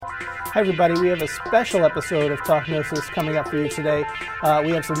Hi everybody, we have a special episode of Talk Gnosis coming up for you today.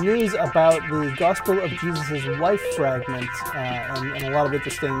 We have some news about the Gospel of Jesus' Wife fragment, and a lot of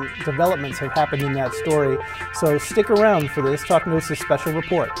interesting developments have happened in that story. So stick around for this Talk Gnosis special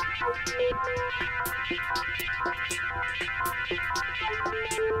report.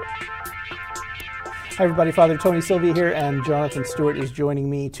 Hi everybody, Father Tony Sylvia here, and Jonathan Stewart is joining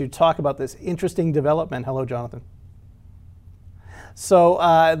me to talk about this interesting development. Hello, Jonathan. So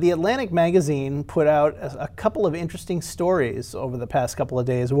the Atlantic magazine put out a couple of interesting stories over the past couple of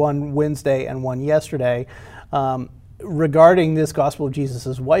days, one Wednesday and one yesterday, regarding this Gospel of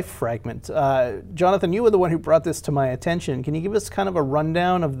Jesus' Wife fragment. Jonathan, you were the one who brought this to my attention. Can you give us kind of a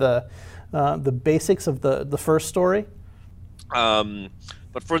rundown of the basics of the first story?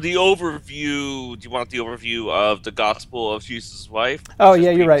 But for the overview, do you want the overview of the Gospel of Jesus' Wife? Oh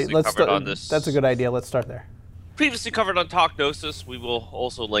yeah, you're right. Let's start. That's a good idea. Let's start there. Previously covered on Talk Gnosis. We will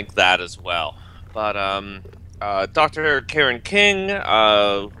also link that as well. But Dr. Karen King,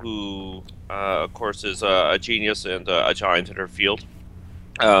 who of course is a genius and a giant in her field,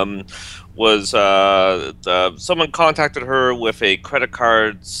 was someone contacted her with a credit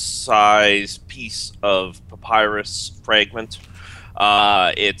card size piece of papyrus fragment.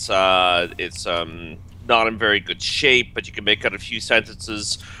 It's not in very good shape, but you can make out a few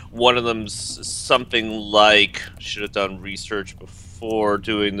sentences. One of them's something like, should have done research before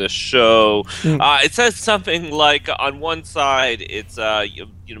doing this show. It says something like, on one side, it's,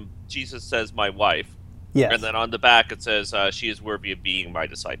 Jesus says, my wife. Yes. And then on the back, it says, she is worthy of being my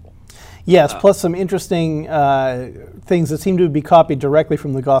disciple. Yes, plus some interesting things that seem to be copied directly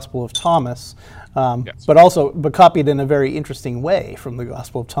from the Gospel of Thomas, yes. but copied in a very interesting way from the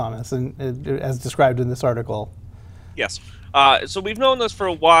Gospel of Thomas, and as described in this article. Yes. So we've known this for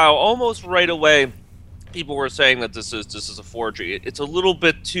a while. Almost right away, people were saying that this is a forgery. It's a little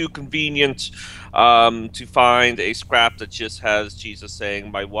bit too convenient to find a scrap that just has Jesus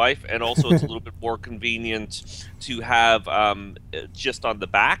saying "my wife," and also it's a little bit more convenient to have just on the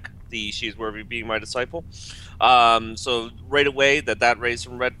back the "she's worthy of being my disciple." So right away that raised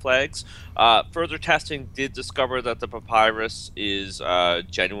some red flags. Further testing did discover that the papyrus is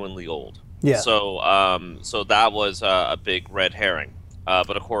genuinely old. Yeah. So that was a big red herring.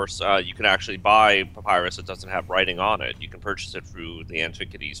 But of course, you can actually buy papyrus that doesn't have writing on it. You can purchase it through the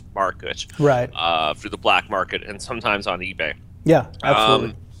antiquities market, right? Through the black market, and sometimes on eBay. Yeah,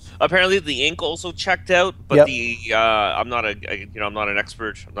 absolutely. Apparently, the ink also checked out, but yep. I'm not an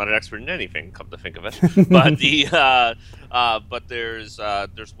expert. I'm not an expert in anything. Come to think of it, but there's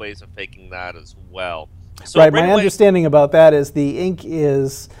ways of faking that as well. So right. My understanding about that is the ink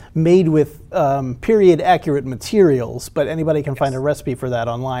is made with period-accurate materials, but anybody can find a recipe for that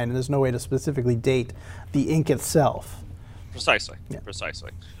online, and there's no way to specifically date the ink itself. Precisely. Yeah.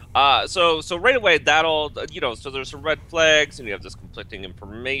 Precisely. So right away that all so there's some red flags and you have this conflicting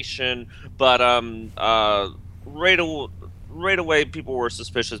information, but right away people were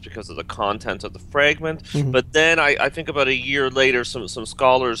suspicious because of the content of the fragment. Mm-hmm. But then I think about a year later, some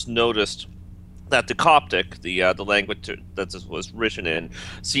scholars noticed that the Coptic, the language that this was written in,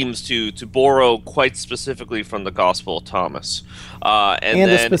 seems to borrow quite specifically from the Gospel of Thomas, and then,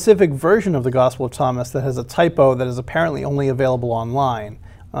 a specific version of the Gospel of Thomas that has a typo that is apparently only available online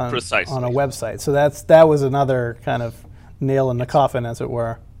on a website. So that was another kind of nail in the coffin, as it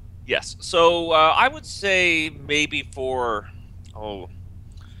were. Yes. So I would say maybe for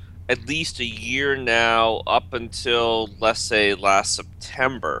at least a year now, up until, let's say, last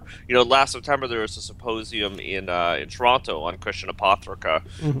September. Last September there was a symposium in Toronto on Christian Apocrypha,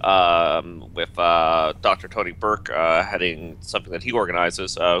 mm-hmm. With Dr. Tony Burke heading something that he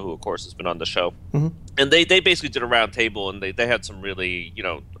organizes, who of course has been on the show. Mm-hmm. And they basically did a round table, and they had some really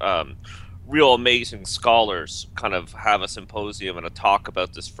real amazing scholars kind of have a symposium and a talk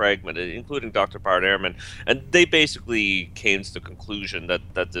about this fragment, including Dr. Bart Ehrman, and they basically came to the conclusion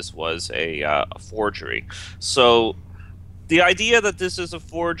that this was a forgery. So the idea that this is a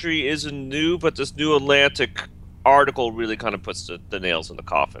forgery isn't new, but this New Atlantic article really kind of puts the nails in the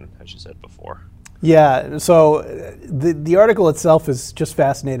coffin, as you said before. Yeah. So the article itself is just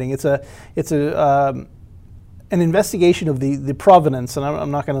fascinating. It's an investigation of the provenance, and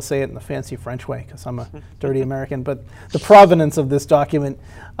I'm not going to say it in the fancy French way because I'm a dirty American, but the provenance of this document,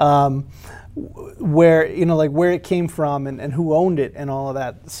 where where it came from and who owned it and all of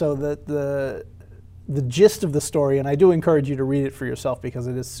that. So that the gist of the story, and I do encourage you to read it for yourself because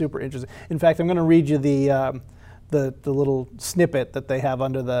it is super interesting. In fact, I'm going to read you the little snippet that they have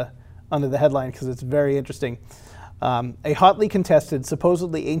under the headline because it's very interesting. A hotly contested,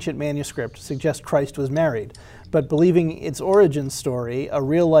 supposedly ancient manuscript suggests Christ was married, but believing its origin story, a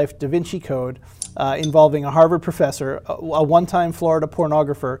real-life Da Vinci Code involving a Harvard professor, a one-time Florida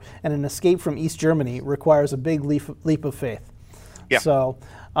pornographer, and an escape from East Germany requires a big leap of faith. Yeah. So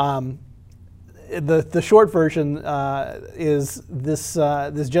the short version is this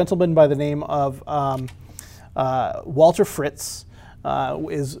gentleman by the name of Walter Fritz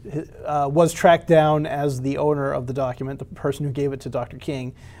was tracked down as the owner of the document, the person who gave it to Dr.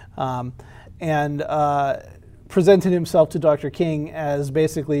 King, and presented himself to Dr. King as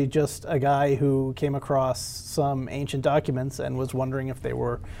basically just a guy who came across some ancient documents and was wondering if they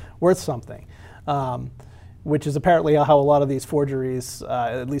were worth something, which is apparently how a lot of these forgeries,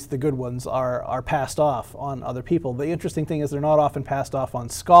 at least the good ones, are passed off on other people. The interesting thing is they're not often passed off on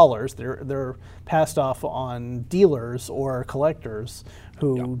scholars. They're passed off on dealers or collectors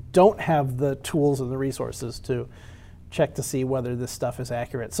who don't have the tools and the resources to check to see whether this stuff is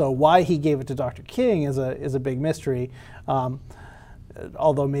accurate. So why he gave it to Dr. King is a big mystery.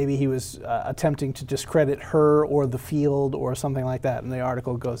 Although maybe he was attempting to discredit her or the field or something like that. And the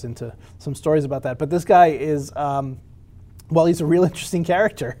article goes into some stories about that. But this guy is, well, he's a real interesting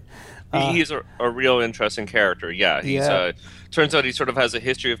character. He's a real interesting character. Yeah, he's turns out he sort of has a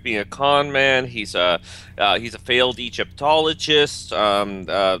history of being a con man. He's a failed Egyptologist. He's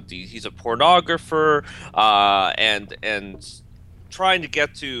a pornographer, and trying to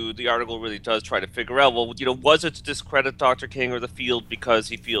get to the article really does try to figure out, well, was it to discredit Dr. King or the field because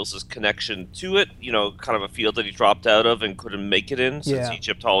he feels his connection to it, kind of a field that he dropped out of and couldn't make it in since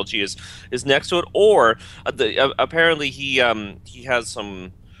Egyptology is next to it, or apparently he has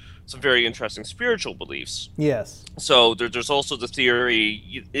some very interesting spiritual beliefs. Yes. So there's also the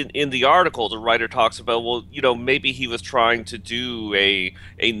theory in the article. The writer talks about, well, maybe he was trying to do a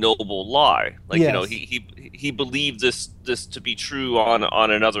noble lie. Like, he believed this to be true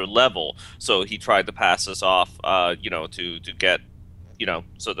on another level. So he tried to pass this off, to get,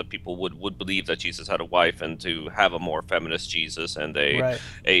 so that people would believe that Jesus had a wife, and to have a more feminist Jesus and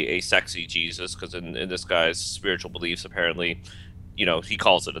a sexy Jesus, because in this guy's spiritual beliefs, apparently, he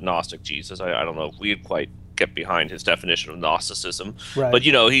calls it a Gnostic Jesus. I don't know if we'd quite get behind his definition of Gnosticism. Right. But,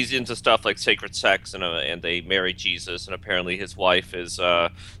 he's into stuff like sacred sex and they married Jesus, and apparently his wife is,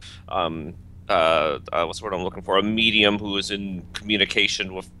 what's the word I'm looking for? A medium who is in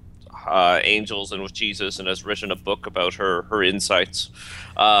communication with angels and with Jesus, and has written a book about her insights.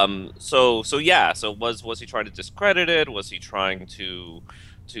 So was he trying to discredit it? Was he trying to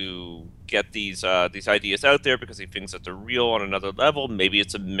get these ideas out there because he thinks that they're real on another level? Maybe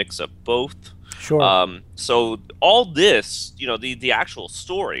it's a mix of both. Sure. So all this, the actual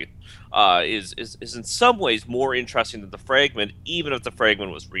story is in some ways more interesting than the fragment, even if the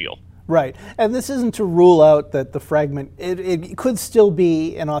fragment was real. Right. And this isn't to rule out that the fragment, it could still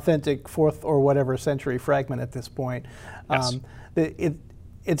be an authentic 4th or whatever century fragment at this point. Yes.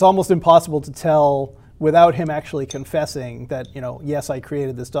 It's almost impossible to tell without him actually confessing that, yes, I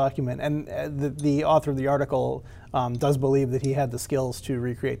created this document. And the author of the article does believe that he had the skills to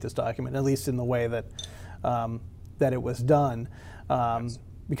recreate this document, at least in the way that that it was done. Yes.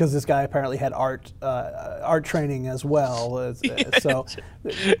 Because this guy apparently had art training as well. So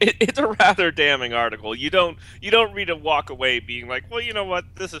it's a rather damning article. You don't read and walk away being like, well, you know what,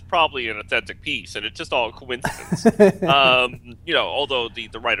 this is probably an authentic piece, and it's just all coincidence. Although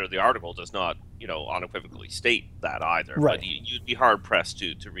the writer of the article does not, unequivocally state that either. Right. But you'd be hard pressed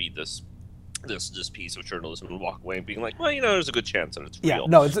to read this piece of journalism and walk away being like, well, there's a good chance that it's real. Yeah,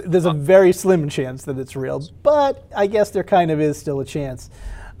 no, there's a very slim chance that it's real, but I guess there kind of is still a chance.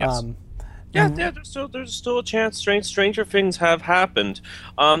 Yes. There's still a chance. Stranger things have happened.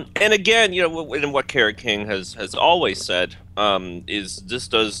 And again, and what Kerry King has always said is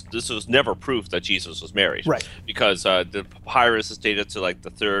this was never proof that Jesus was married, right? Because the papyrus is dated to like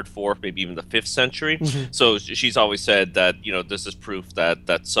the 3rd, 4th, maybe even the 5th century. Mm-hmm. So she's always said that this is proof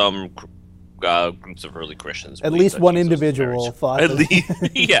that some groups of early Christians, at least one individual thought. At least,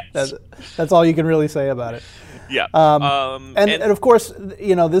 yes. That's all you can really say about it. Yeah. And of course,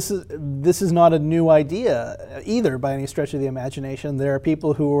 this is not a new idea either by any stretch of the imagination. There are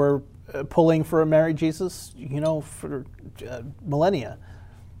people who are pulling for a married Jesus, for millennia.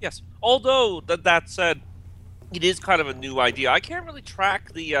 Yes. Although that said, it is kind of a new idea. I can't really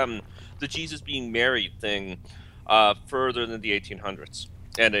track the Jesus being married thing further than the 1800s.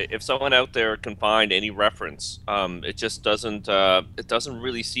 And if someone out there can find any reference, it just doesn't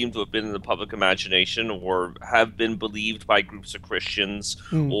really seem to have been in the public imagination or have been believed by groups of Christians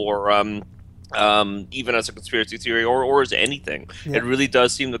or even as a conspiracy theory or as anything. Yeah. It really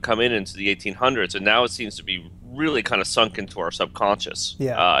does seem to come into the 1800s, and now it seems to be really kind of sunk into our subconscious.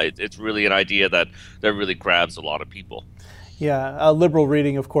 Yeah. It's really an idea that really grabs a lot of people. Yeah, a liberal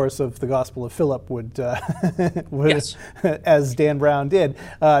reading, of course, of the Gospel of Philip would, Yes. as Dan Brown did.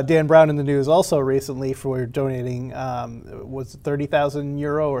 Dan Brown in the news also recently for donating, was it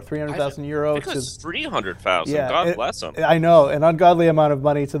 €30,000 or €300,000 Because 300,000. Yeah, God bless him. I know, an ungodly amount of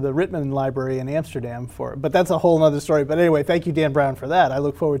money to the Rittman Library in Amsterdam for it. But that's a whole other story. But anyway, thank you, Dan Brown, for that. I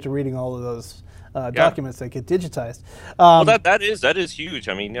look forward to reading all of those documents that get digitized. Well, that is huge.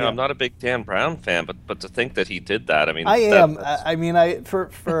 I mean, Yeah. I'm not a big Dan Brown fan, but to think that he did that, I mean, I am. I mean,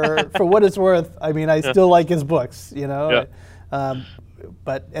 for what it's worth, I mean, I still like his books, you know. Yeah.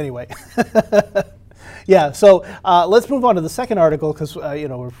 But anyway, yeah. So let's move on to the second article because you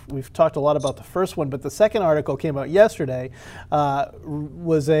know we've talked a lot about the first one, but the second article came out yesterday.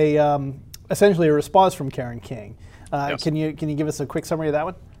 Was essentially a response from Karen King. Yes. Can you give us a quick summary of that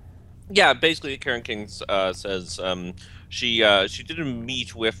one? Yeah, basically, Karen King says she didn't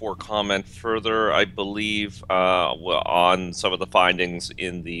meet with or comment further, I believe, on some of the findings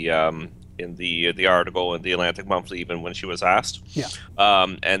in the article in the Atlantic Monthly, even when she was asked. Yeah.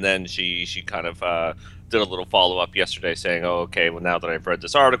 And then she kind of did a little follow up yesterday, saying, "Oh, okay. Well, now that I've read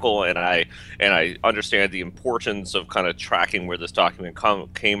this article and I understand the importance of kind of tracking where this document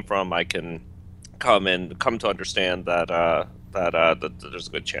came from, I can come to understand that." That there's a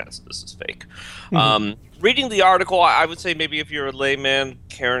good chance this is fake. Mm-hmm. Reading the article, I would say maybe if you're a layman,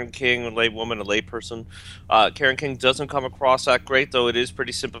 Karen King, a laywoman, a layperson, Karen King doesn't come across that great, though it is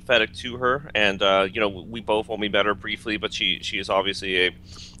pretty sympathetic to her. And, you know, we both only met her briefly, but she is obviously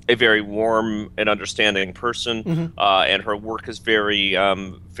a very warm and understanding person. Mm-hmm. And her work is very,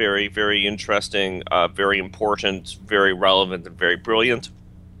 very interesting, very important, very relevant, and very brilliant.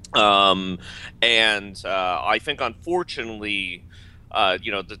 I think, unfortunately,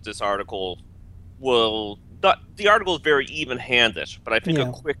 you know, that this article will not. The article is very even-handed, but I think Yeah.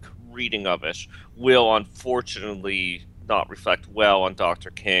 a quick reading of it will, unfortunately, not reflect well on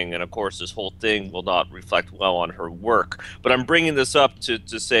Dr. King, and of course, this whole thing will not reflect well on her work. But I'm bringing this up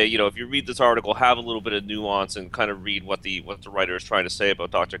to say, you know, if you read this article, have a little bit of nuance and kind of read what the writer is trying to say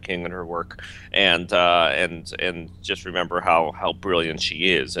about Dr. King and her work, and just remember how brilliant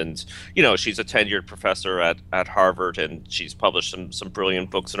she is. And you know, she's a tenured professor at Harvard, and she's published some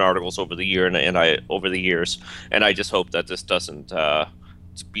brilliant books and articles over the years. And I just hope that this doesn't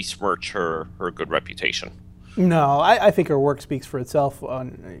besmirch her good reputation. No, I think her work speaks for itself.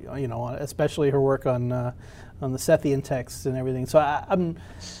 On you know, especially her work on the Sethian texts and everything. So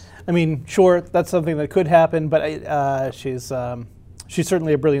I mean, sure, that's something that could happen, but she's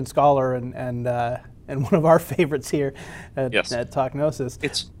certainly a brilliant scholar and one of our favorites here at Talk Gnosis.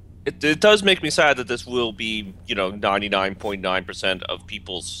 It does make me sad that this will be, you know, 99.9% of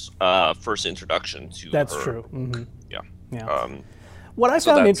people's first introduction to her. That's true. Mm-hmm. Yeah. What I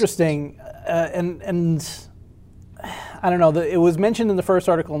found interesting, and I don't know, it was mentioned in the first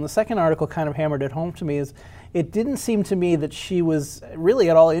article, and the second article kind of hammered it home to me, is it didn't seem to me that she was really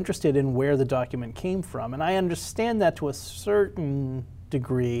at all interested in where the document came from. And I understand that to a certain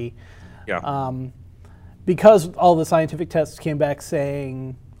degree. Yeah. Because all the scientific tests came back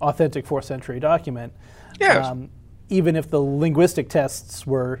saying authentic 4th century document. Yes. Even if the linguistic tests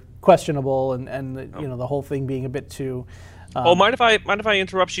were questionable and you know, the whole thing being a bit too... mind if I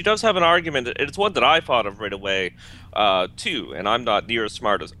interrupt? She does have an argument. It's one that I thought of right away, too. And I'm not near as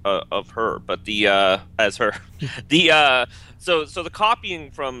smart as of her, but as her, so the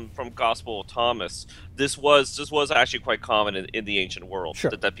copying from Gospel of Thomas. This was actually quite common in the ancient world. Sure.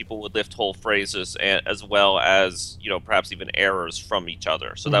 That people would lift whole phrases as well as, you know, perhaps even errors from each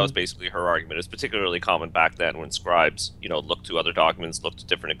other. So that was basically her argument. It's particularly common back then when scribes, you know, looked to other documents, looked to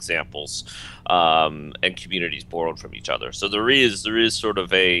different examples, and communities borrowed from each other. So there is sort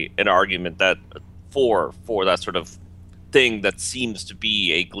of an argument that for that sort of thing that seems to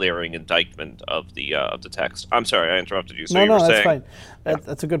be a glaring indictment of the text. I'm sorry, I interrupted you. So no, that's saying, fine.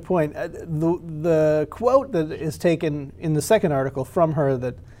 That's a good point. The quote that is taken in the second article from her,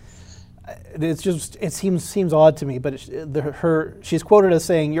 that it seems odd to me, but she's quoted as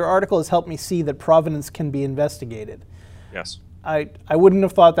saying, "Your article has helped me see that provenance can be investigated." Yes. I wouldn't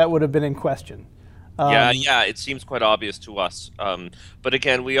have thought that would have been in question. Yeah, it seems quite obvious to us. But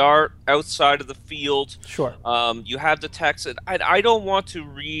again, we are outside of the field. Sure. You have the text, and I don't want to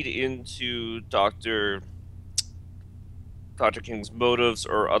read into Dr. King's motives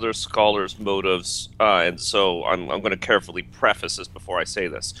or other scholars' motives, and so I'm going to carefully preface this before I say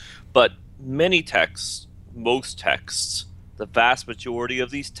this. But many texts, most texts, the vast majority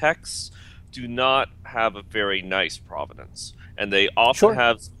of these texts do not have a very nice provenance, and they often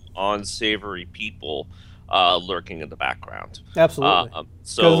have unsavory people lurking in the background. Absolutely.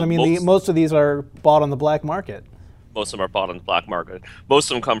 So Because, I mean, most of these are bought on the black market. most of them are bought on the black market. Most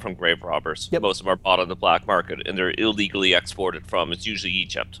of them come from grave robbers. Yep. Most of them are bought on the black market, and they're illegally exported from. It's usually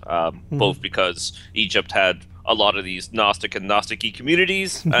Egypt, both because Egypt had a lot of these Gnostic and Gnostic-y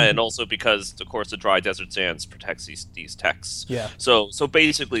communities, and also because, of course, the dry desert sands protects these texts. Yeah. So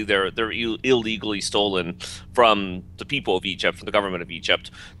basically, they're illegally stolen from the people of Egypt, from the government of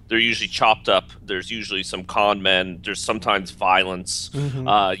Egypt. They're usually chopped up. There's usually some con men. There's sometimes violence.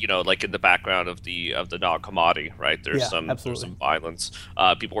 Like in the background of the Nag Hammadi, right? There's some violence.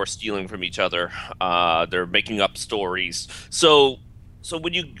 People are stealing from each other. They're making up stories. So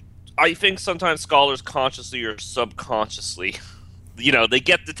when you, I think sometimes scholars consciously or subconsciously, they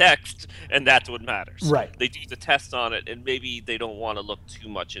get the text, and that's what matters. Right. They do the test on it, and maybe they don't want to look too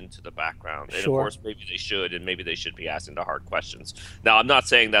much into the background. And of course, maybe they should, and maybe they should be asking the hard questions. Now, I'm not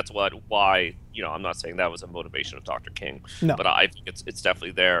saying that's why. I'm not saying that was a motivation of Dr. King. No. But I think it's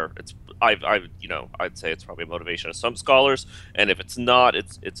definitely there. I'd say it's probably a motivation of some scholars, and if it's not,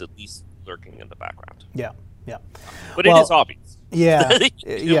 it's at least lurking in the background. Yeah. But it is obvious. Yeah.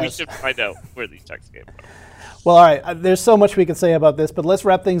 We should find out where these texts came from. Well, all right. There's so much we could say about this, but let's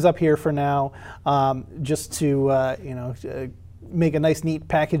wrap things up here for now, just to make a nice, neat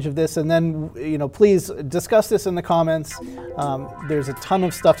package of this, and then please discuss this in the comments. There's a ton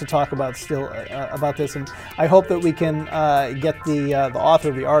of stuff to talk about still about this, and I hope that we can get the author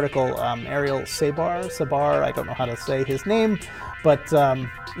of the article, Ariel Sabar. I don't know how to say his name, but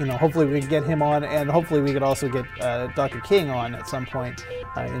hopefully we can get him on, and hopefully we could also get Dr. King on at some point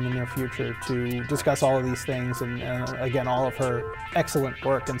in the near future to discuss all of these things, and again, all of her excellent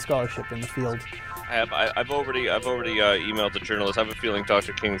work and scholarship in the field. I've already emailed the journalist. I have a feeling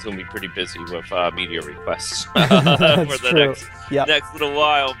Dr. King's going to be pretty busy with media requests for the next little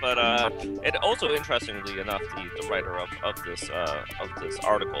while. But and also interestingly enough, the writer of this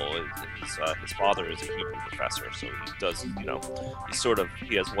article, his father is a Hebrew professor, so he does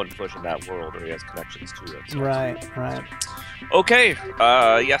he has one foot in that world, or he has connections to it. So. Right. Okay.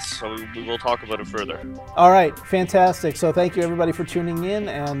 Yes. So we will talk about it further. All right. Fantastic. So thank you everybody for tuning in,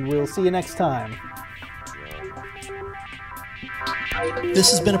 and we'll see you next time. This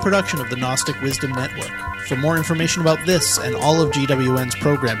has been a production of the Gnostic Wisdom Network. For more information about this and all of GWN's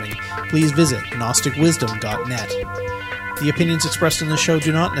programming, please visit gnosticwisdom.net. The opinions expressed in this show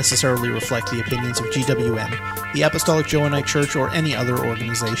do not necessarily reflect the opinions of GWN, the Apostolic Johannite Church, or any other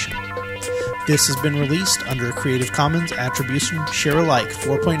organization. This has been released under a Creative Commons Attribution Share Alike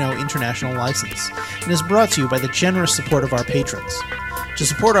 4.0 International License and is brought to you by the generous support of our patrons. To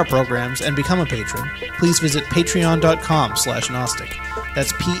support our programs and become a patron, please visit patreon.com/Gnostic.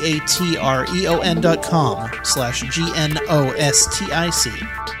 That's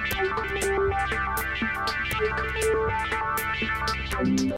patreon.com/GNOSTIC.